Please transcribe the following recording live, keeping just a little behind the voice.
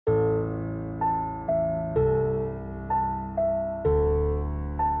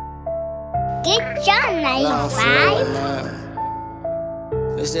Get John 95.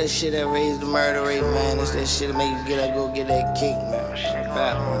 It's that shit that raised the murder rate, man. It's that shit that make you go get that kick, man.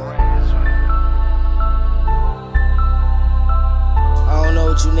 I don't know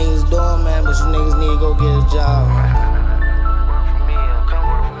what you niggas doing, man, but you niggas need to go get a job, man.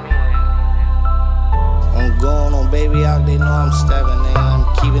 I'm going on baby out, they know I'm stepping, nigga. I'm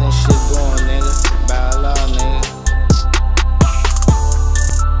keeping this shit going, nigga. By law, nigga.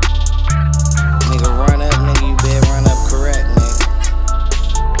 Nigga, run up, nigga. You better run up correct, nigga.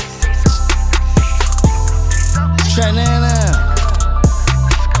 Try now.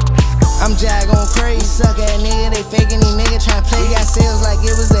 I'm jag on crazy, suck ass nigga. They faking these niggas tryna play. Got sales like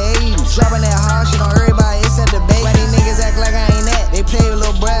it was the 80s. Dropping that hard shit on everybody, it's at the base. Why these niggas act like I ain't that? They play with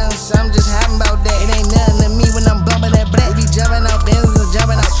little brothers, so I'm just happy about that. It ain't nothing to me when I'm bumping that black. They be jumping out Benzes and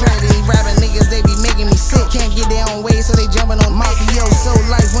jumping out track. These rapping niggas, they be making me sick. Can't get their own way, so they jumping on mafia. So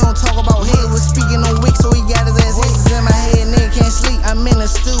life, we don't talk about hate. We're speaking on Wick, so he got his ass hits in my head, nigga can't sleep. I'm in the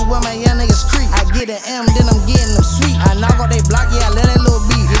stew where my young niggas creep. I get an M, then I'm getting them sweet. I knock on they block, yeah, I let that little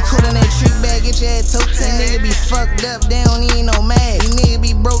beat. Get caught in that trick bag, get your head toe tag. Nigga be fucked up, they don't need no mag. These niggas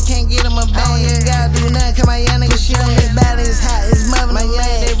be broke, can't get them a bag. I don't even gotta do nothing, cause my young niggas shit on his body, it's hot, it's mother. My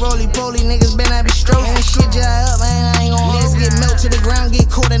young they roly-poly, niggas better not be stroking. And shit dry up, man, I ain't gon' niggas get melt to the ground,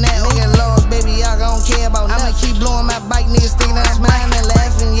 get caught in that nigga lost, baby, y'all don't care about nothing. I'ma keep blowing my bike, niggas thinking that's my